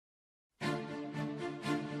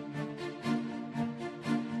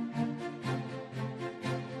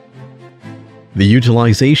The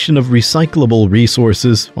utilization of recyclable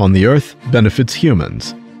resources on the Earth benefits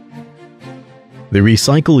humans. The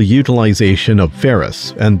recycle utilization of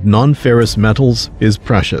ferrous and non-ferrous metals is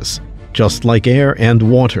precious, just like air and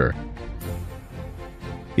water.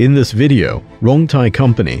 In this video, Rongtai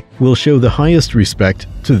Company will show the highest respect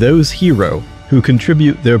to those heroes who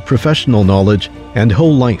contribute their professional knowledge and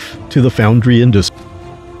whole life to the foundry industry.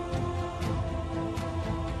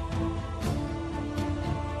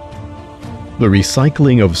 The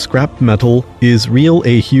recycling of scrap metal is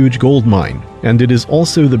really a huge gold mine, and it is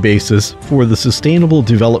also the basis for the sustainable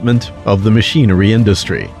development of the machinery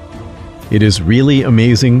industry. It is really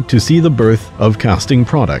amazing to see the birth of casting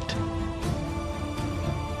product.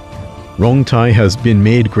 Rongtai has been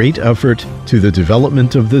made great effort to the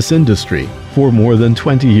development of this industry for more than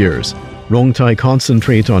 20 years. Rongtai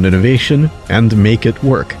concentrate on innovation and make it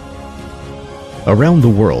work. Around the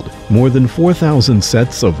world, more than 4,000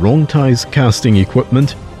 sets of Rongtai's casting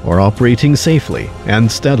equipment are operating safely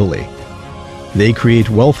and steadily. They create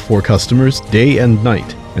wealth for customers day and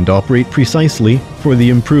night and operate precisely for the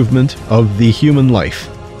improvement of the human life.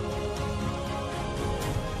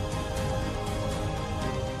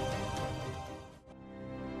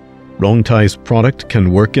 Rongtai's product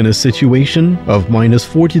can work in a situation of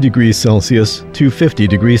 -40 degrees Celsius to 50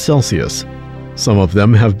 degrees Celsius. Some of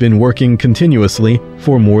them have been working continuously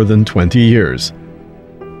for more than 20 years.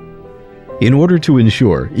 In order to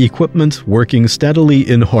ensure equipment working steadily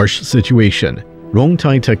in harsh situation,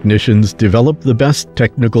 Rongtai technicians develop the best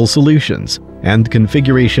technical solutions and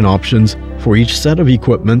configuration options for each set of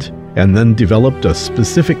equipment and then developed a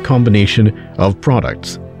specific combination of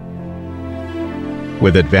products.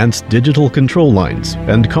 With advanced digital control lines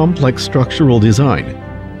and complex structural design,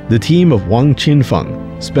 the team of Wang Qinfeng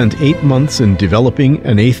spent 8 months in developing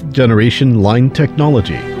an 8th-generation line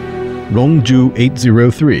technology. Rongju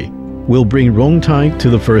 803 will bring Rongtai to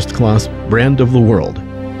the first-class brand of the world.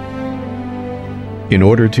 In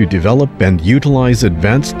order to develop and utilize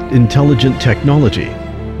advanced intelligent technology,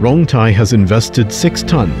 Rongtai has invested 6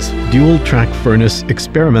 tons dual-track furnace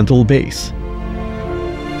experimental base.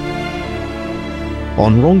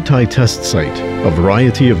 On Rongtai test site, a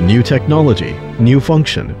variety of new technology, new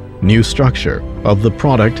function, new structure of the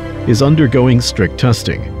product is undergoing strict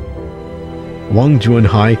testing. Wang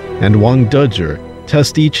Junhai and Wang Dezhi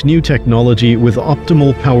test each new technology with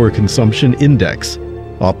optimal power consumption index,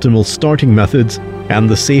 optimal starting methods, and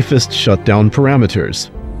the safest shutdown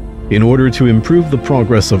parameters. In order to improve the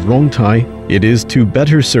progress of Rongtai, it is to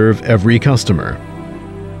better serve every customer.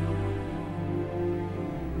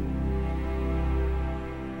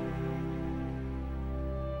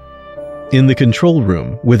 In the control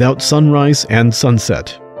room, without sunrise and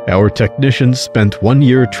sunset, our technicians spent 1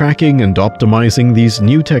 year tracking and optimizing these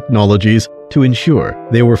new technologies to ensure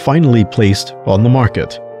they were finally placed on the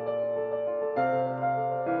market.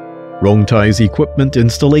 Rongtai's equipment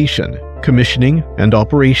installation, commissioning, and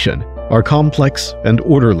operation are complex and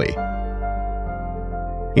orderly.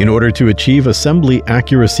 In order to achieve assembly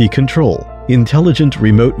accuracy control, intelligent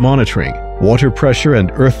remote monitoring, water pressure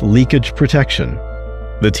and earth leakage protection,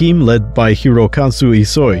 the team led by Hirokazu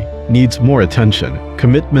Isoi needs more attention,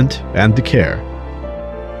 commitment, and care.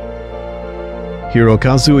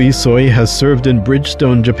 Hirokazu Isoi has served in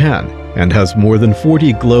Bridgestone, Japan, and has more than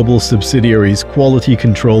 40 global subsidiaries' quality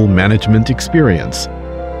control management experience.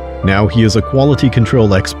 Now he is a quality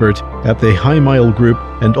control expert at the Haimile Group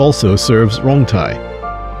and also serves Rongtai.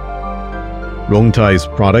 Rongtai's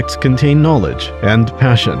products contain knowledge and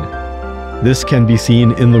passion. This can be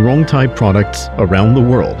seen in the Rongtai products around the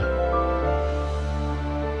world.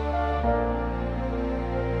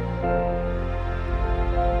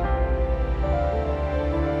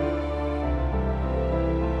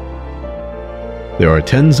 There are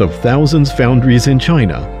tens of thousands foundries in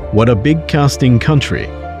China. What a big casting country!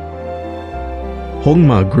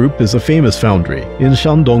 Hongma Group is a famous foundry in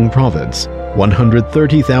Shandong province.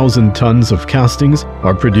 130,000 tons of castings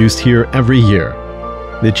are produced here every year.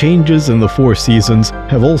 The changes in the 4 seasons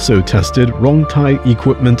have also tested Rongtai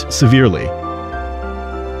equipment severely.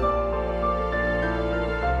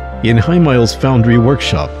 In Haimile's foundry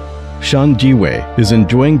workshop, Shan Jiwei is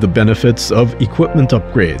enjoying the benefits of equipment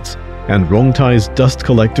upgrades, and Rongtai's dust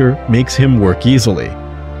collector makes him work easily.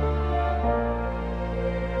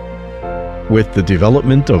 With the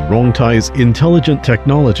development of Rongtai's intelligent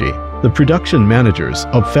technology, the production managers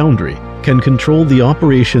of foundry can control the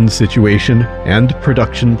operation situation and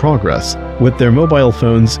production progress with their mobile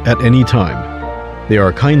phones at any time. They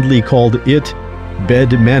are kindly called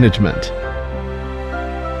bed management.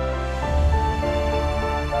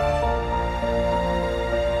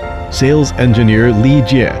 Sales engineer Li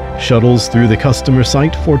Jie shuttles through the customer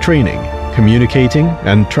site for training, communicating,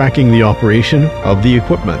 and tracking the operation of the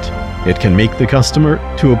equipment. It can make the customer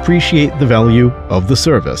to appreciate the value of the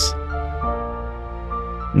service.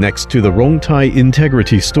 Next to the Rongtai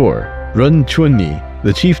Integrity Store, Ren Chunni,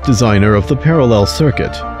 the chief designer of the parallel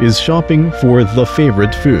circuit, is shopping for the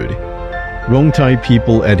favorite food. Rongtai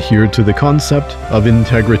people adhere to the concept of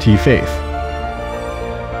integrity faith.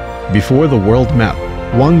 Before the world map,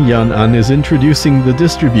 Wang Yan'an is introducing the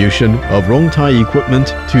distribution of Rongtai equipment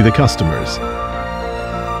to the customers.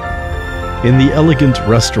 In the elegant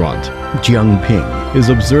restaurant, Jiang Ping is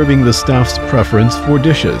observing the staff's preference for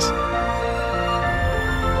dishes.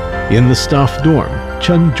 In the staff dorm,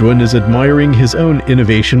 Chen Jun is admiring his own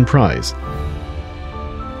innovation prize.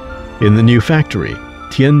 In the new factory,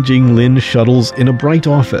 Tian Jinglin shuttles in a bright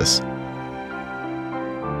office.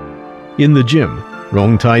 In the gym,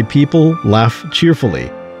 Rongtai people laugh cheerfully.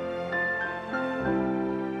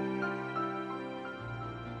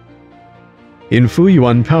 In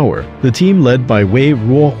Fuyuan Power, the team led by Wei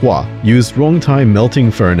Ruohua used Rongtai melting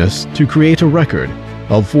furnace to create a record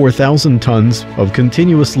of 4,000 tons of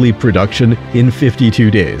continuously production in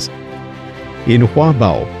 52 days. In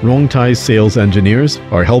Huabao, Rongtai's sales engineers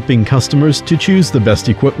are helping customers to choose the best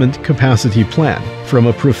equipment capacity plan from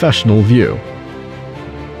a professional view.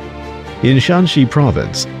 In Shanxi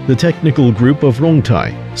Province, the technical group of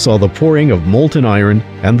Rongtai saw the pouring of molten iron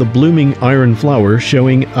and the blooming iron flower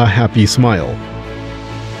showing a happy smile.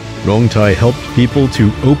 Rongtai helped people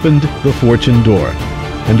to open the fortune door,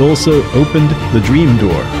 and also opened the dream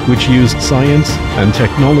door, which used science and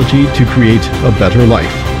technology to create a better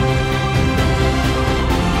life.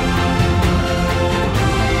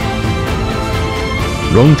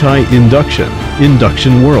 Rongtai Induction,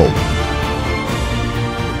 Induction World.